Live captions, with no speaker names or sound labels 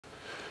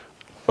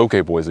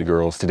Okay, boys and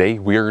girls, today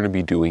we are going to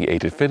be doing a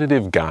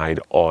definitive guide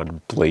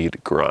on blade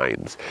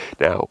grinds.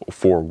 Now,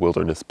 for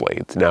wilderness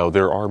blades. Now,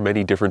 there are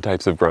many different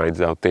types of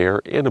grinds out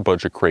there and a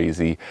bunch of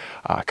crazy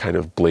kind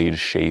of blade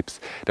shapes.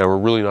 Now, we're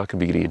really not going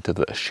to be getting into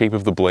the shape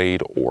of the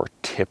blade or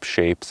tip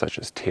shape, such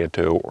as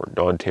tanto or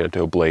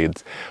non-tanto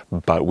blades,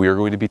 but we are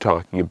going to be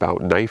talking about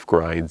knife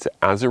grinds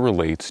as it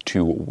relates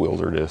to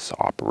wilderness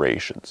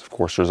operations. Of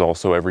course, there's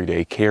also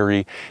everyday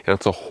carry, and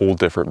it's a whole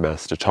different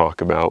mess to talk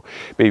about.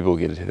 Maybe we'll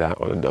get into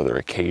that on another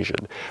occasion.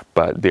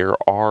 But there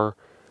are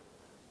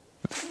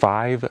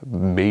 5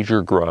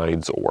 major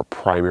grinds or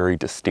primary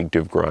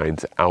distinctive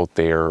grinds out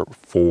there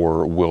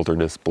for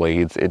wilderness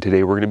blades, and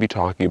today we're going to be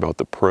talking about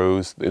the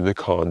pros and the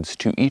cons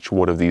to each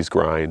one of these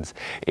grinds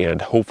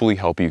and hopefully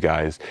help you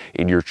guys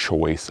in your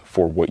choice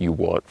for what you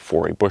want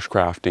for a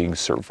bushcrafting,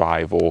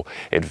 survival,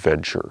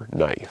 adventure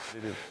knife.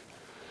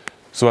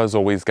 So as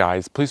always,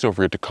 guys, please don't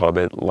forget to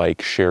comment,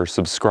 like, share,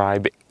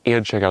 subscribe,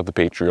 and check out the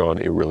Patreon.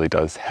 It really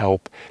does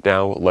help.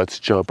 Now, let's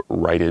jump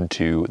right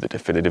into the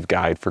definitive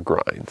guide for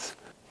grinds.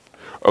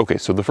 Okay,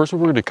 so the first one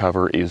we're going to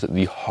cover is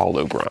the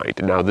hollow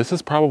grind. Now, this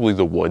is probably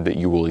the one that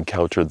you will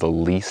encounter the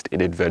least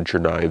in adventure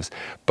knives,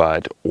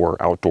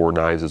 or outdoor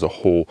knives as a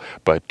whole,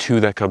 but 2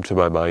 that come to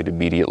my mind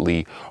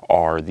immediately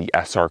are the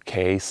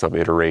SRK. Some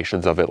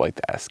iterations of it, like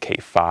the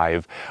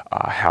SK5,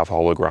 have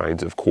hollow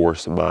grinds. Of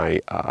course,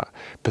 my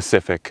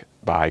Pacific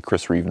by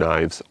Chris Reeve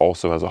Knives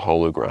also has a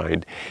hollow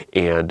grind,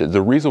 and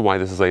the reason why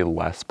this is a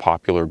less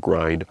popular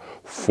grind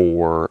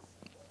for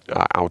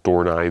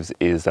outdoor knives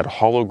is that a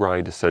hollow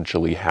grind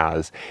essentially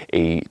has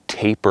a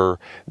taper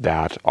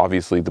that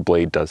obviously the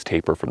blade does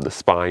taper from the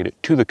spine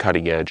to the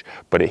cutting edge,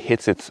 but it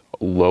hits its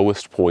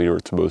lowest point or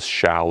its most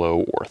shallow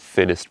or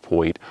thinnest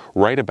point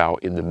right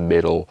about in the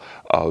middle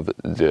of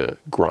the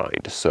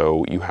grind.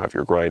 So you have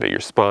your grind at your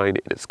spine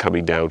and it's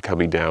coming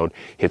down,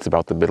 hits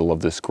about the middle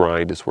of this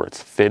grind is where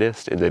it's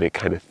thinnest, and then it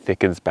kind of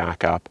thickens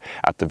back up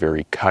at the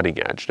very cutting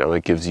edge. Now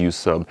that gives you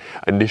some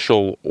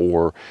initial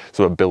or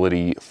some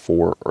ability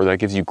for, or that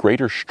gives you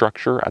greater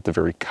structure at the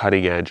very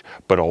cutting edge,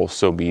 but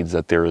also means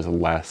that there is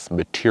less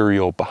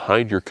material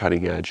behind your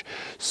cutting edge.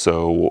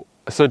 So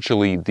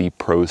essentially the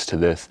pros to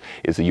this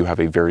is that you have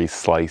a very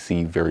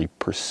slicey, very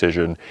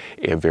precision,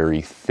 and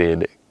very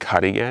thin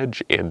cutting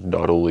edge, and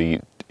not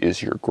only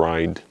is your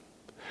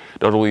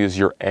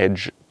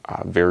edge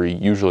very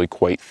usually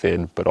quite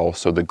thin, but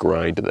also the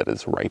grind that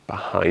is right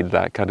behind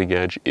that cutting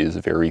edge is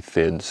very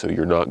thin, so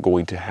you're not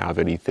going to have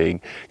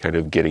anything kind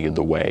of getting in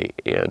the way.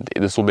 And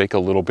this will make a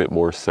little bit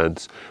more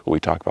sense when we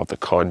talk about the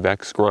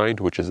convex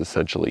grind, which is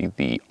essentially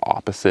the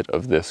opposite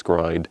of this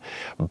grind.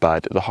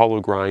 But the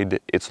hollow grind,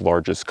 its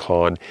largest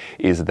con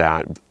is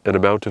that an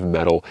amount of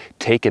metal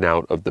taken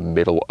out of the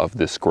middle of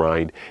this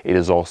grind, it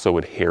is also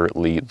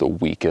inherently the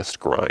weakest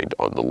grind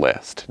on the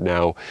list.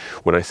 Now,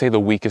 when I say the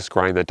weakest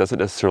grind, that doesn't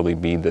necessarily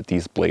mean that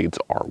these blades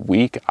are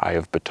weak. I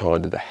have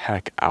batoned the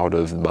heck out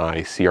of my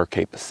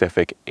CRK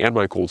Pacific and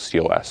my Cold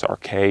Steel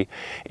SRK,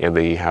 and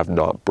they have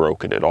not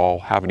broken at all,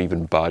 haven't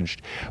even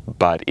budged.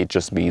 But it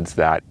just means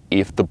that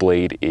if the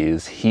blade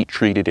is heat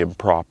treated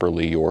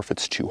improperly, or if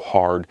it's too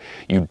hard,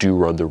 you do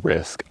run the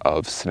risk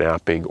of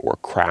snapping or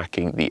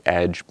cracking the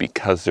edge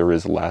because there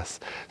is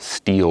less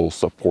steel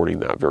supporting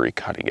that very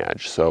cutting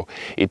edge. So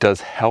it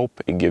does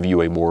help and give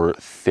you a more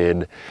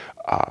thin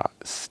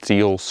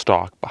steel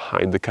stock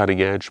behind the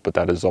cutting edge, but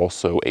that is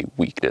also a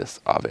weakness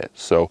of it.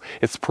 So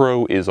its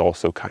pro is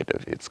also kind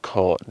of its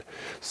con.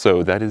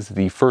 So that is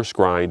the first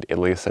grind,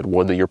 and like I said,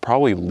 one that you're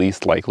probably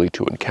least likely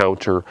to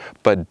encounter,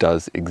 but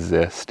does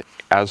exist.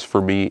 As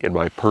for me and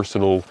my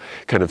personal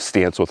kind of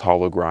stance with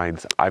hollow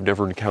grinds, I've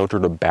never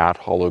encountered a bad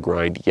hollow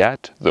grind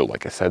yet, though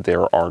like I said,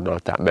 there are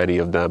not that many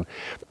of them.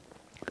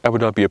 I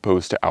would not be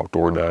opposed to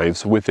outdoor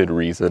knives within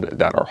reason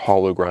that are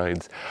hollow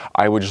grinds.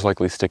 I would just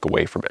likely stick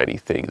away from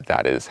anything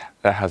that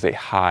has a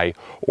high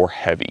or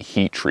heavy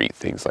heat treat,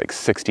 things like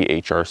 60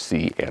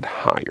 HRC and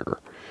higher.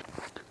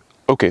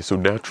 Okay, so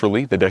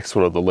naturally, the next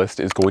one on the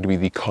list is going to be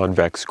the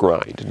convex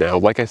grind. Now,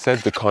 like I said,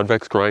 the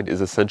convex grind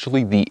is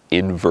essentially the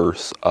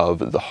inverse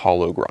of the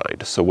hollow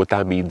grind. So what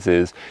that means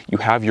is you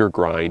have your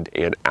grind,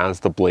 and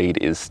as the blade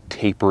is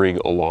tapering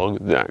along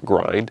that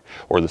grind,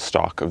 or the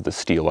stock of the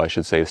steel, I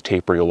should say, is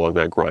tapering along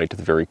that grind to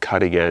the very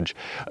cutting edge,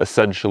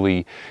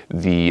 essentially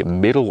the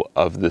middle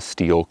of the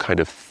steel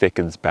kind of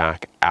thickens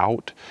back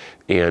out,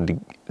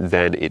 and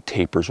then it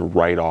tapers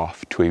right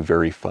off to a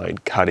very fine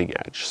cutting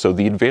edge. So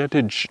the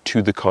advantage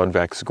to the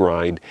convex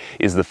grind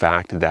is the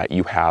fact that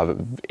you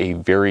have a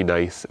very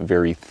nice,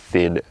 very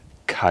thin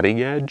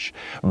cutting edge,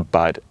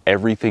 but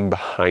everything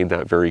behind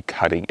that very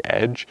cutting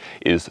edge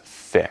is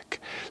thick.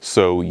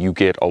 So you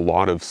get a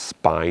lot of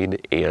spine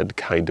and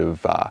kind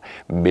of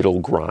middle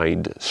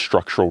grind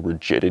structural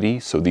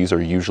rigidity. So these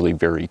are usually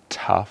very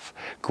tough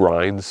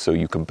grinds, so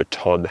you can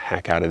baton the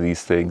heck out of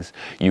these things.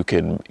 You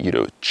can,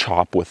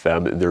 chop with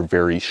them. They're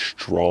very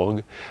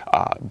strong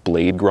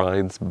blade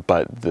grinds,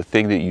 but the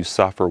thing that you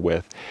suffer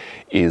with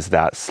is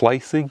that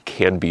slicing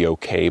can be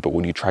okay, but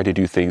when you try to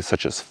do things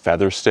such as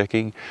feather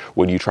sticking,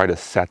 when you try to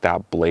set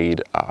that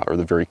blade or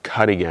the very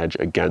cutting edge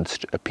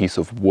against a piece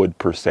of wood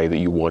per se that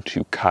you want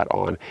to cut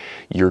on,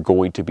 you're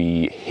going to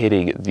be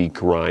hitting the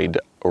grind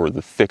or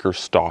the thicker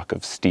stock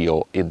of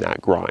steel in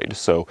that grind.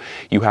 So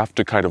you have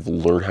to kind of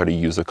learn how to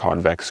use a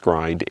convex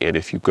grind, and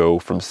if you go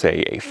from,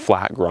 say, a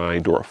flat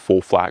grind or a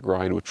full flat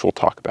grind, which we'll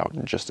talk about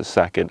in just a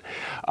second,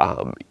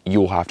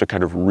 you'll have to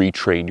kind of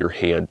retrain your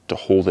hand to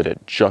hold it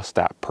at just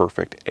that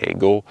perfect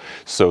angle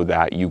so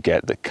that you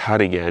get the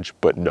cutting edge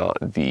but not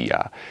the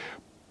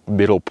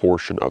middle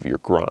portion of your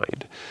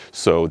grind.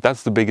 So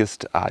that's the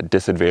biggest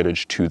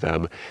disadvantage to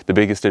them. The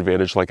biggest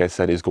advantage, like I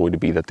said, is going to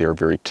be that they're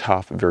very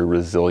tough, very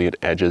resilient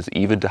edges,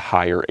 even to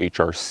higher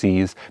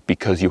HRCs,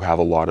 because you have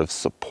a lot of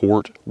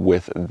support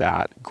with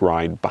that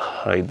grind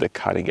behind the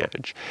cutting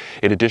edge.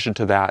 In addition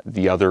to that,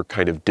 the other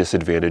kind of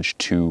disadvantage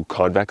to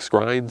convex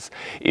grinds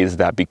is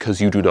that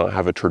because you do not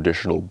have a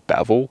traditional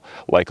bevel,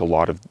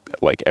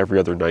 like every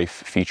other knife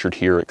featured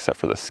here except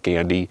for the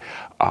Scandi,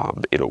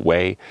 in a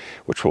way,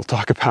 which we'll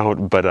talk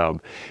about, but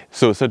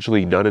so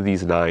essentially none of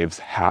these knives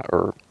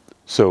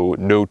so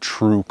no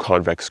true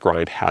convex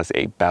grind has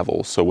a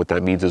bevel. So what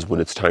that means is when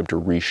it's time to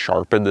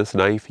resharpen this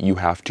knife, you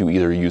have to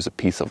either use a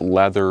piece of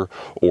leather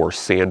or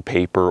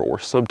sandpaper or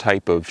some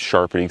type of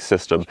sharpening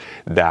system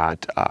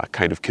that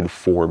kind of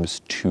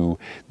conforms to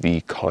the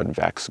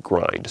convex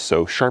grind.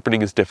 So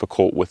sharpening is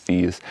difficult with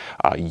these.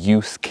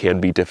 Use can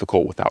be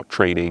difficult without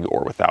training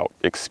or without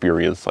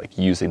experience, like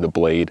using the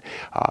blade.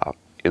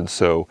 And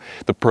so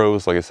the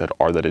pros, like I said,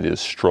 are that it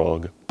is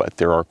strong, but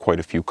there are quite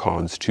a few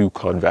cons to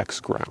convex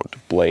ground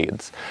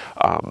blades.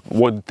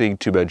 One thing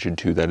to mention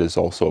too that is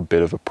also a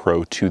bit of a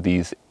pro to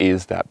these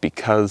is that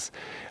because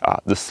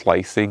the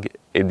slicing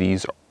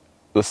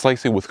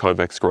with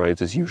convex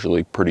grinds is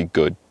usually pretty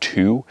good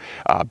too,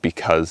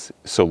 because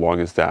so long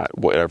as that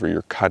whatever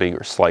you're cutting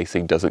or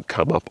slicing doesn't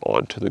come up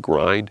onto the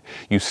grind,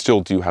 you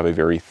still do have a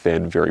very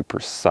thin, very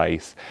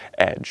precise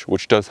edge,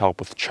 which does help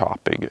with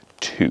chopping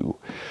too.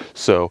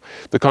 So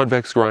the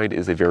convex grind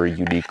is a very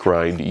unique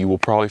grind. You will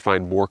probably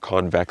find more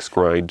convex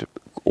grind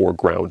or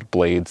ground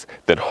blades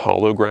than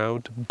hollow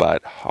ground,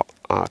 but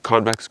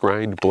convex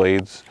grind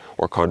blades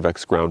or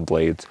convex ground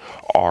blades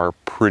are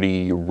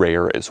pretty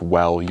rare as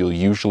well. You'll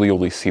usually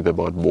only see them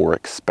on more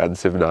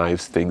expensive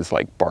knives, things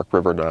like Bark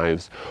River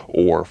knives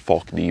or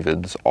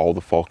Falkenevens. All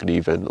the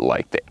Falkeneven,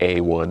 like the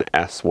A1,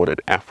 S1,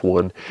 and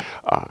F1,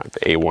 the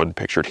A1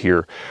 pictured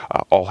here,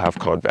 all have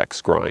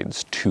convex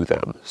grinds to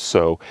them.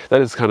 So that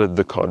is kind of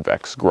the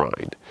convex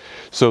grind.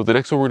 So the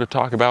next one we're going to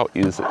talk about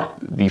is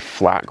the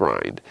flat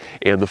grind.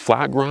 And the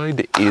flat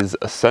grind is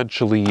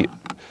essentially,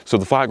 so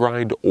the flat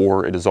grind,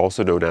 or it is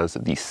also known as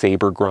the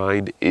saber grind,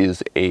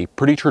 is a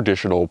pretty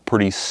traditional,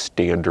 pretty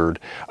standard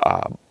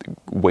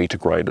way to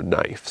grind a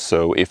knife.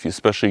 So if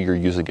especially you're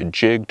using a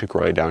jig to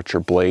grind out your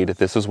blade,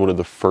 this is one of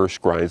the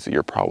first grinds that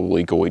you're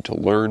probably going to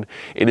learn.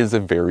 It is a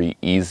very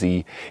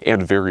easy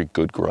and very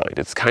good grind.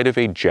 It's kind of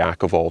a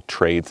jack of all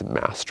trades,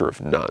 master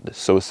of none.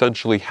 So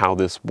essentially how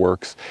this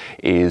works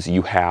is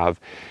you have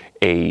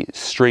a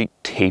straight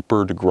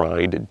tapered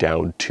grind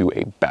down to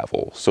a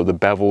bevel. So the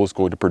bevel is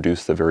going to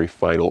produce the very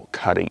final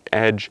cutting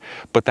edge,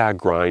 but that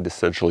grind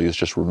essentially is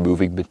just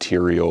removing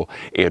material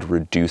and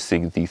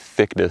reducing the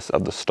thickness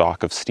of the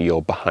stock of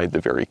steel behind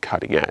the very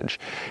cutting edge.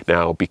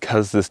 Now,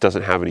 because this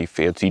doesn't have any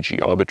fancy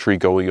geometry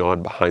going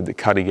on behind the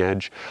cutting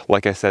edge,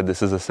 like I said,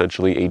 this is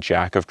essentially a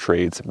jack of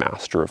trades,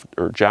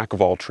 jack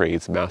of all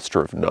trades,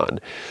 master of none.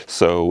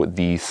 So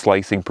the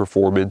slicing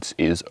performance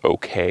is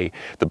okay.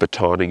 The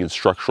batoning and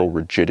structural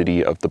rigidity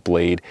of the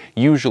blade,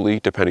 usually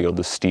depending on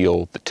the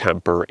steel, the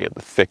temper, and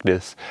the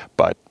thickness,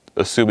 but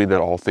assuming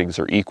that all things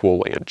are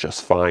equal and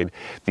just fine,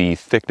 the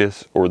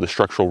thickness or the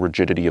structural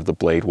rigidity of the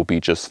blade will be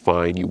just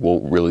fine. You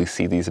won't really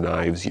see these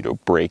knives,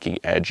 breaking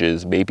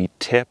edges, maybe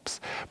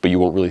tips, but you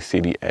won't really see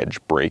any edge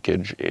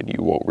breakage, and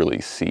you won't really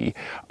see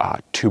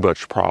too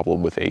much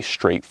problem with a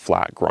straight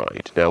flat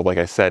grind. Now, like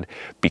I said,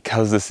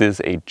 because this is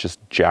a just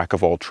jack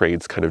of all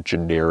trades kind of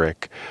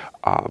generic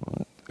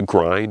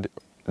grind,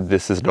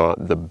 this is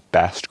not the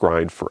best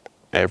grind for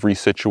every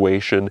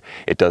situation.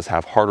 It does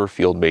have harder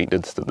field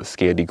maintenance than the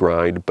Scandi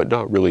grind, but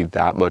not really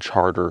that much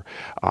harder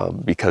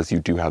because you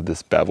do have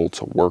this bevel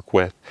to work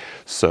with.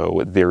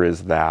 So there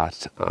is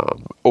that.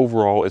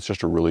 Overall, it's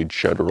just a really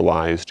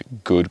generalized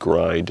good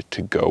grind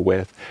to go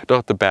with.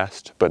 Not the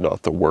best, but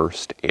not the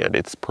worst. And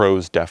its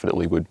pros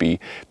definitely would be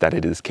that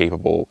it is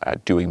capable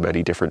at doing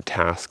many different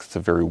tasks.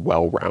 It's very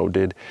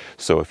well-rounded.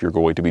 So if you're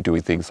going to be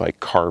doing things like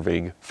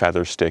carving,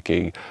 feather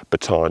sticking,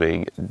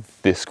 batoning,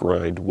 this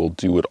grind will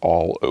do it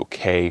all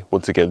okay.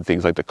 Once again,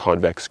 things like the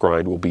convex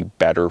grind will be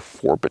better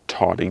for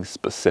batoning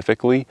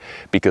specifically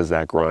because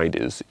that grind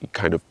is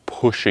kind of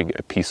pushing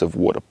a piece of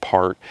wood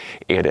apart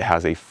and it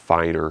has a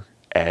finer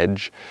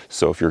edge.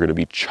 So if you're going to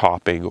be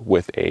chopping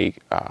with a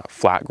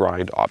flat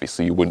grind,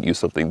 obviously you wouldn't use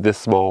something this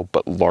small,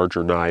 but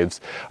larger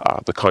knives,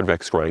 the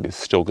convex grind is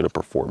still going to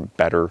perform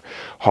better.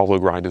 Hollow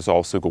grind is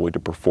also going to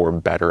perform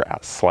better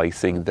at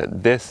slicing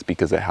than this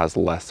because it has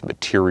less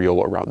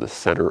material around the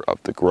center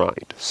of the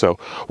grind. So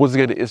once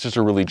again, it's just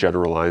a really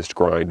generalized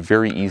grind,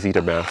 very easy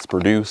to mass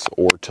produce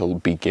or to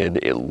begin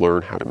and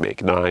learn how to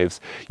make knives.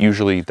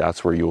 Usually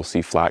that's where you will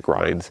see flat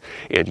grinds,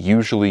 and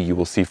usually you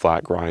will see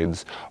flat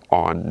grinds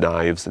on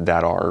knives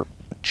that are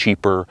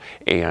cheaper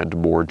and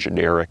more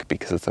generic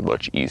because it's a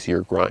much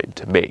easier grind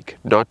to make.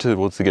 Not to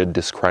once again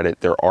discredit,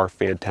 there are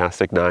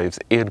fantastic knives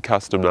and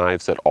custom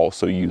knives that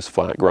also use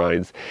flat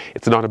grinds.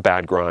 It's not a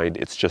bad grind,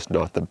 it's just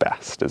not the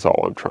best is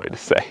all I'm trying to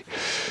say.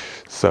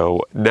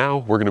 So now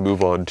we're going to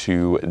move on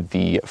to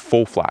the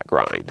full flat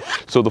grind.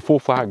 So the full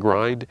flat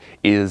grind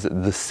is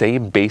the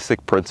same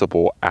basic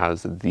principle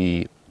as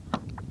the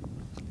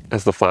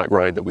flat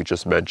grind that we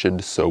just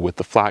mentioned. So with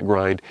the flat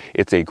grind,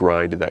 it's a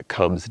grind that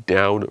comes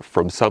down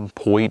from some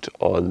point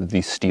on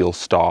the steel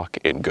stock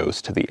and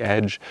goes to the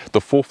edge.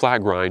 The full flat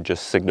grind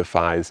just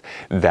signifies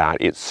that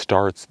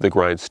the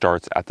grind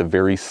starts at the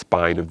very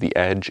spine of the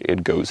edge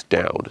and goes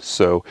down.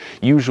 So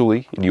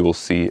usually, and you will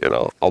see, and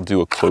I'll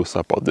do a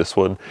close-up on this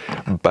one,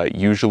 but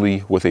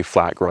usually with a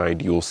flat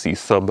grind, you will see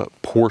some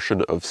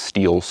portion of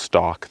steel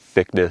stock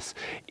thickness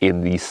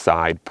in the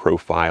side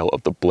profile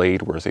of the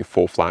blade, whereas a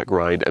full flat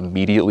grind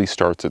immediately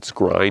starts its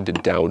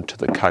grind down to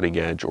the cutting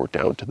edge or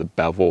down to the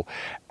bevel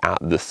at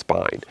the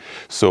spine.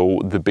 So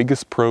the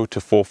biggest pro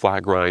to full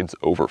flat grinds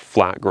over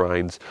flat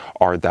grinds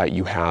are that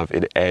you have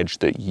an edge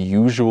that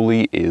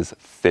usually is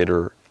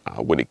thinner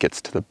when it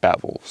gets to the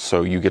bevel.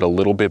 So you get a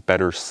little bit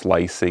better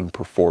slicing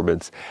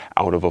performance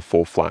out of a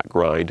full flat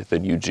grind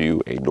than you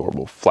do a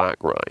normal flat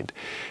grind.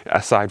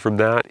 Aside from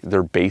that,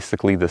 they're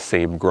basically the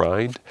same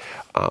grind.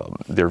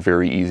 They're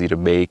very easy to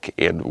make,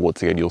 and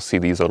once again, you'll see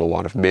these on a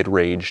lot of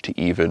mid-range to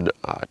even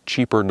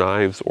cheaper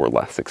knives or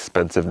less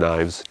expensive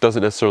knives.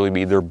 Doesn't necessarily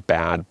mean they're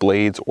bad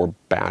blades or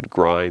bad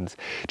grinds,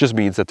 it just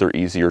means that they're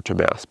easier to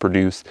mass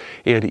produce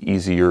and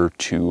easier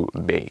to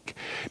make.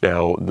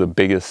 Now, the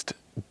biggest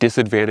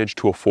disadvantage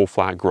to a full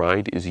flat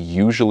grind is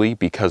usually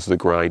because the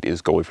grind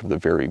is going from the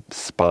very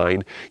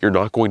spine, you're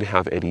not going to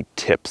have any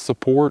tip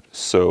support,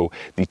 so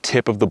the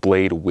tip of the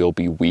blade will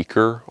be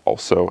weaker.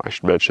 Also, I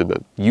should mention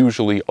that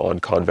usually on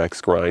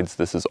convex grinds,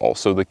 this is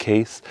also the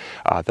case,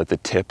 that the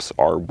tips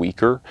are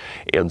weaker,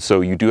 and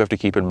so you do have to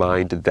keep in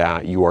mind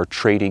that you are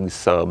trading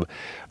some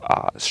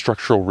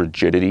structural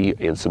rigidity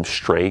and some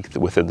strength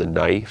within the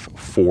knife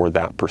for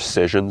that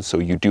precision. So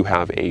you do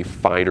have a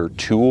finer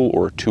tool,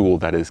 or a tool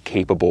that is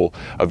capable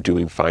of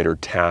doing finer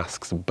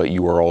tasks, but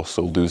you are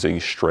also losing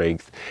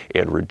strength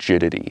and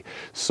rigidity.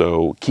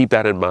 So keep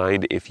that in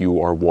mind if you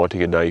are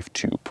wanting a knife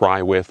to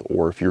pry with,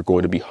 or if you're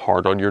going to be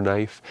hard on your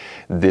knife.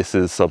 This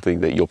is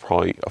something that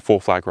a full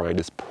flat grind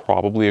is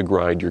probably a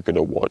grind you're going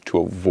to want to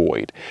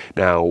avoid.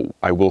 Now,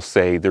 I will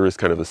say there is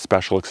kind of a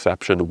special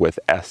exception with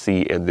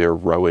SE and their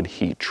Rowan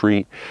heat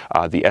treat.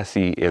 The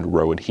SE and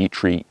Rowan heat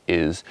treat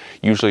is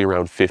usually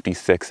around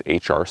 56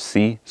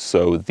 HRC.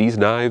 So these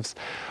knives,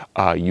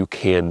 you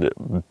can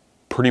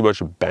pretty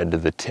much bend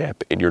the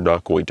tip and you're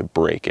not going to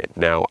break it.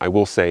 Now, I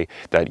will say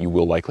that you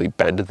will likely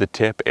bend the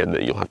tip and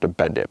then you'll have to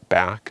bend it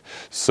back.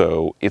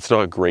 So it's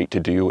not great to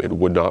do and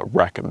would not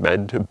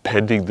recommend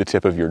bending the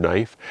tip of your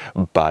knife,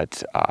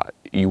 but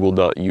you will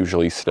not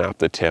usually snap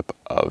the tip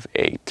of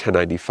a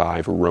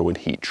 1095 Rowan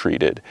heat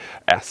treated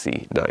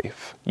SE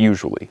knife,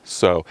 usually.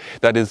 So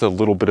that is a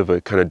little bit of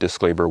a kind of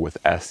disclaimer with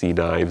SE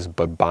knives,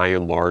 but by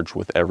and large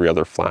with every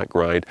other flat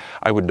grind,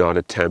 I would not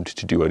attempt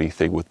to do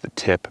anything with the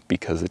tip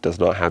because it does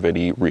not have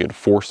any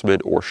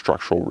reinforcement or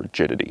structural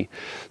rigidity.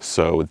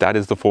 So that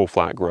is the full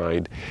flat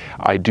grind.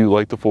 I do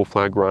like the full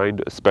flat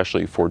grind,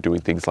 especially for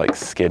doing things like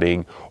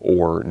skinning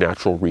or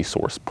natural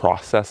resource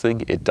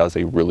processing. It does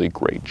a really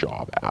great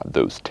job at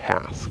those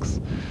tasks.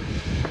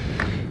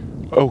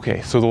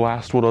 Okay, so the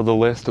last one on the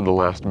list and the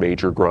last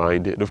major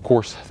grind, and of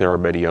course there are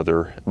many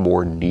other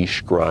more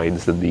niche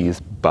grinds than these,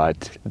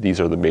 but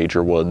these are the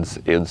major ones.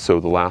 And so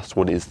the last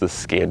one is the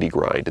Scandi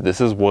grind. This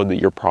is one that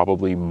you're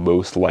probably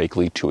most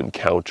likely to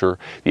encounter.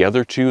 The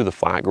other two, the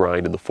flat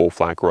grind and the full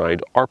flat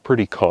grind, are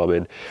pretty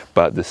common,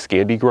 but the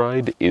Scandi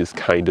grind is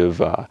kind of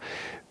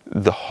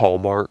the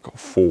hallmark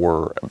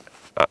for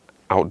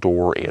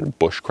outdoor and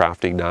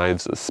bushcrafting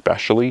knives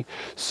especially.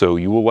 So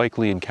you will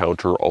likely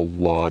encounter a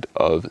lot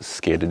of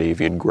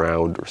Scandinavian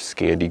ground or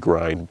Scandi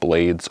grind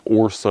blades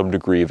or some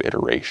degree of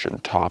iteration.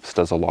 Tops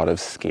does a lot of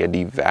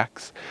Scandi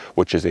Vex,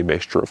 which is a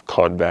mixture of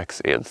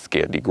convex and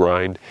Scandi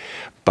grind,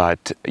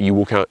 but you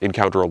will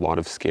encounter a lot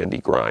of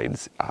Scandi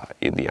grinds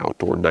in the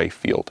outdoor knife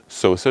field.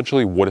 So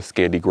essentially what a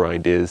Scandi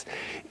grind is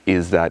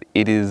that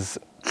it is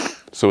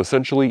So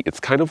essentially, it's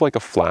kind of like a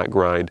flat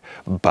grind,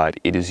 but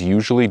it is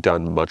usually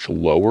done much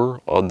lower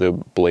on the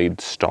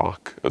blade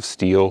stock of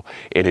steel,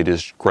 and it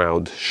is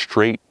ground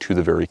straight to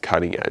the very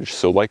cutting edge.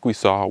 So like we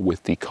saw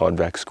with the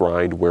convex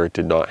grind, where it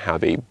did not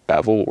have a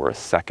bevel or a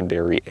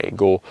secondary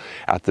angle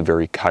at the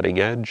very cutting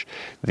edge,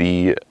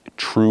 the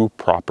true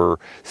proper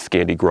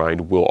Scandi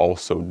grind will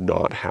also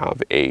not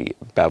have a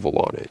bevel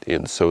on it.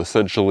 And so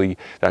essentially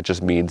that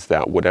just means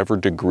that whatever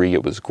degree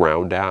it was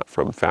ground at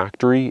from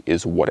factory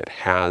is what it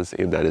has,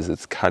 and that is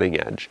its cutting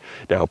edge.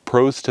 Now,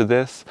 pros to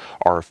this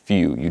are a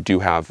few. You do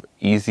have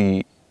ease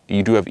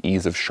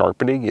of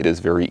sharpening. It is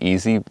very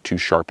easy to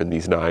sharpen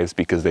these knives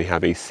because they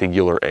have a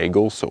singular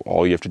angle, so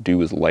all you have to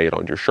do is lay it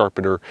on your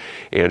sharpener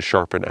and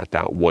sharpen at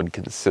that one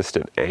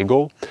consistent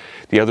angle.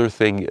 The other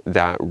thing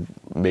that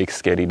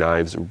makes Scandi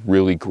knives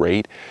really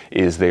great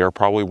is they are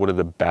probably one of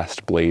the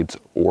best blades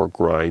or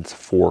grinds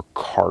for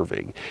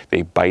carving.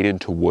 They bite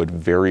into wood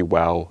very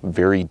well,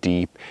 very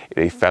deep.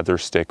 They feather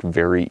stick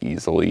very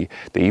easily.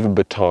 They even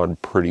baton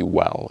pretty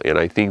well, and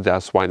I think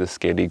that's why the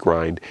Scandi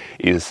grind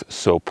is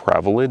so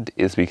prevalent,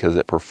 is because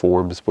it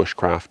performs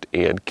bushcraft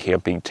and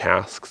camping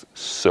tasks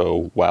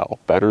so well,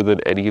 better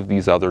than any of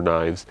these other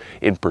knives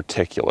in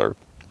particular.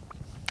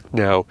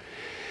 Now,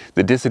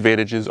 the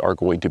disadvantages are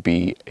going to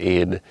be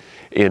and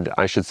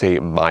I should say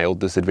mild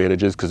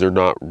disadvantages, because they're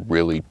not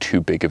really too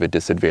big of a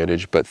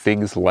disadvantage, but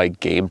things like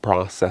game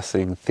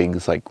processing,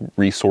 things like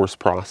resource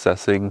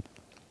processing.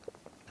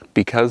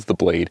 Because the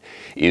blade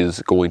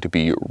is going to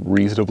be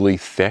reasonably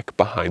thick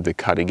behind the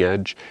cutting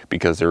edge,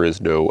 because there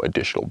is no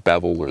additional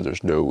bevel or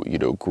there's no,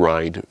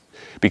 grind,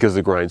 because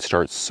the grind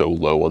starts so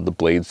low on the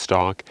blade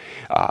stock,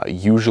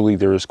 usually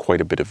there is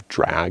quite a bit of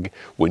drag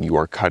when you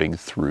are cutting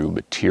through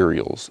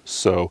materials.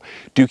 So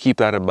do keep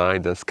that in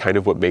mind. That's kind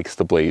of what makes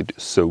the blade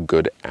so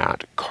good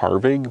at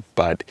carving.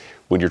 But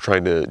when you're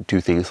trying to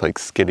do things like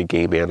skin a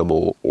game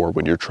animal, or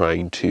when you're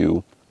trying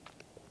to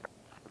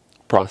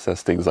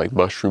process things like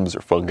mushrooms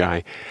or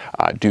fungi,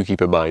 do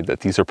keep in mind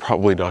that these are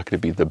probably not going to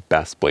be the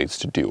best blades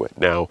to do it.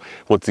 Now,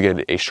 once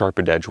again, a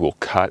sharpened edge will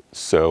cut,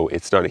 so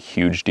it's not a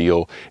huge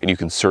deal, and you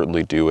can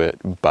certainly do it.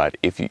 But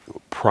if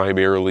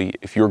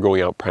you're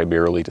going out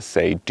primarily to,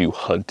 say, do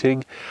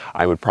hunting,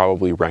 I would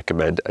probably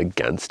recommend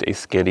against a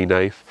Scandi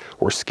knife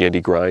or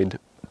Scandi grind,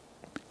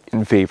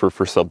 in favor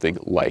for something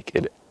like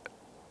an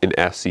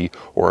Essie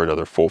or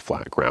another full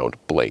flat ground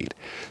blade.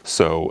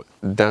 So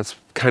that's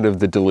kind of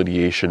the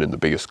delineation, and the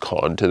biggest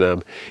con to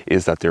them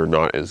is that they're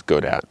not as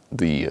good at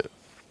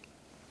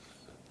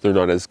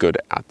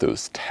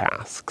those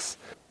tasks.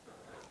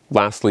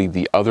 Lastly,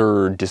 the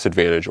other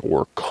disadvantage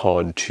or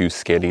con to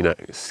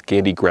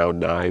Scandi ground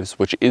knives,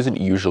 which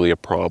isn't usually a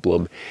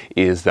problem,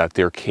 is that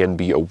there can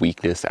be a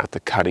weakness at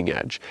the cutting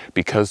edge.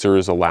 Because there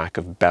is a lack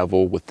of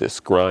bevel with this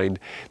grind,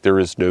 there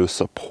is no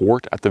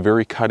support at the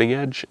very cutting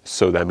edge.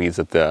 So that means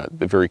that the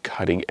very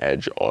cutting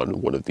edge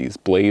on one of these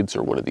blades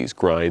or one of these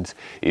grinds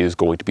is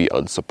going to be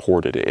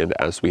unsupported. And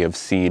as we have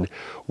seen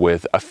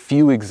with a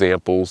few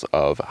examples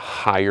of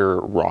higher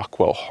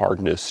Rockwell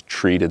hardness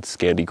treated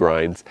Scandi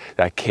grinds,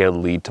 that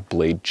can lead to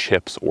blade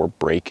chips or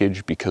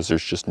breakage because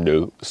there's just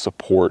no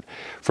support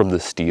from the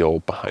steel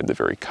behind the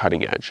very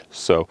cutting edge.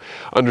 So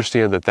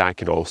understand that that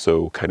can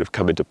also kind of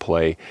come into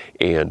play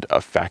and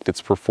affect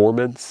its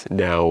performance.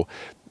 Now,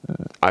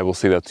 I will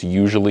say that's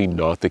usually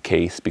not the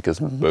case,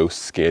 because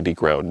most Scandi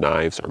ground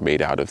knives are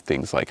made out of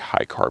things like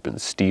high carbon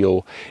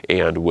steel,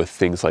 and with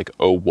things like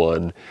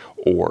O1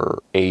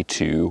 or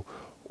A2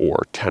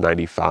 or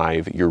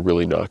 1095, you're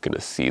really not going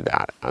to see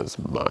that as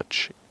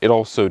much. It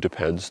also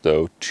depends,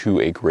 though, to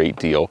a great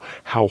deal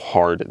how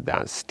hard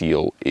that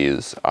steel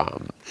is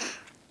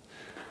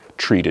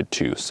treated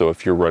to. So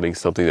if you're running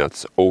something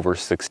that's over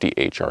 60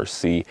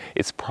 HRC,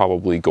 it's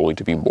probably going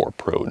to be more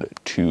prone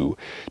to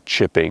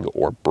chipping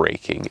or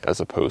breaking as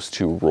opposed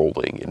to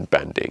rolling and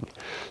bending.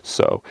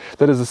 So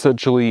that is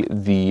essentially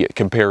the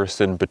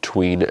comparison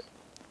between.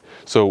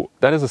 So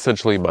that is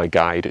essentially my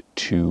guide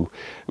to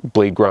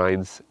blade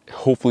grinds.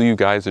 Hopefully you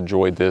guys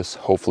enjoyed this.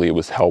 Hopefully it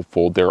was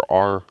helpful. There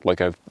are,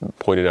 like I've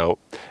pointed out,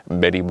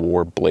 many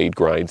more blade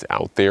grinds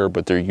out there,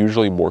 but they're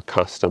usually more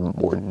custom,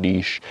 more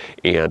niche,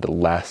 and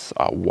less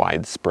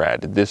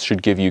widespread. This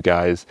should give you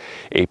guys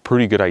a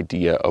pretty good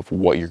idea of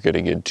what you're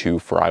getting into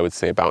for, I would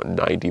say, about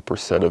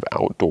 90% of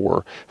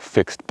outdoor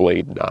fixed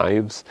blade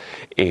knives,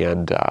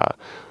 and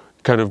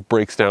kind of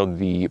breaks down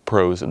the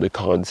pros and the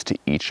cons to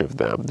each of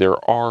them. There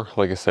are,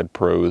 like I said,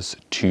 pros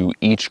to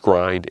each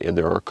grind, and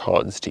there are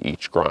cons to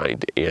each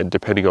grind. And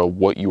depending on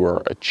what you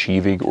are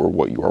achieving or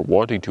what you are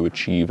wanting to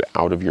achieve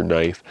out of your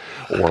knife,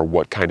 or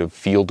what kind of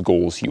field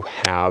goals you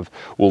have,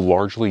 will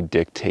largely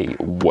dictate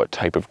what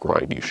type of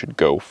grind you should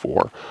go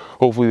for.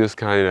 Hopefully this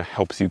kind of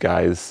helps you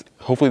guys.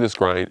 Hopefully this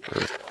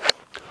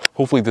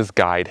hopefully this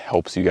guide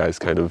helps you guys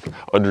kind of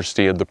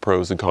understand the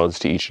pros and cons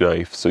to each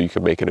knife so you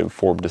can make an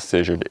informed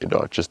decision and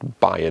not just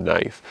buy a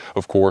knife.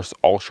 Of course,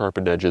 all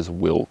sharpened edges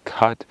will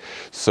cut,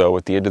 so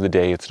at the end of the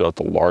day, it's not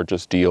the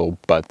largest deal,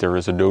 but there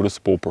is a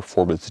noticeable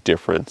performance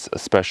difference,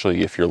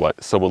 especially if you're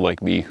like someone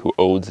like me who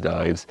owns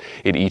knives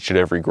in each and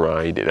every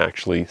grind, and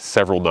actually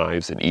several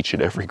knives in each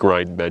and every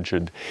grind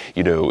mentioned.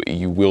 You know,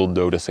 you will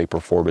notice a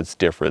performance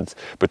difference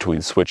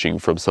between switching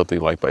from something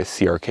like my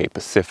CRK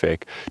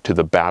Pacific to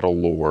the Battle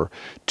Lore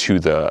to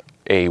the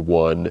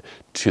A1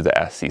 to the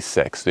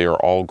SC6. They are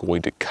all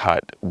going to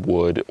cut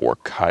wood or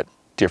cut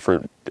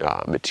different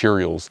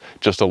materials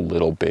just a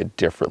little bit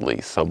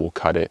differently. Some will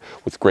cut it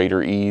with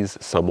greater ease,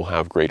 some will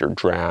have greater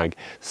drag,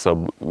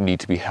 some need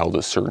to be held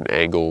at certain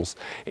angles,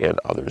 and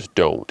others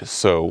don't.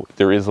 So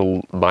there is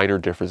a minor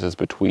differences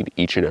between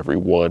each and every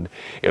one,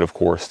 and of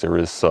course there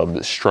is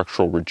some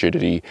structural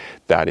rigidity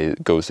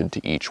that goes into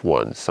each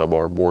one. Some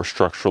are more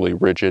structurally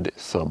rigid,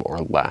 some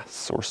are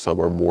less, or some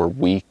are more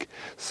weak,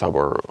 some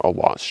are a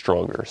lot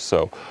stronger.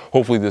 So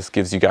hopefully this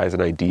gives you guys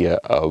an idea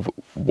of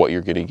what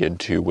you're getting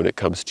into when it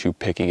comes to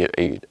picking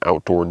an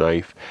outdoor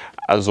knife.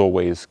 As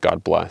always,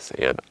 God bless,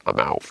 and I'm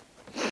out.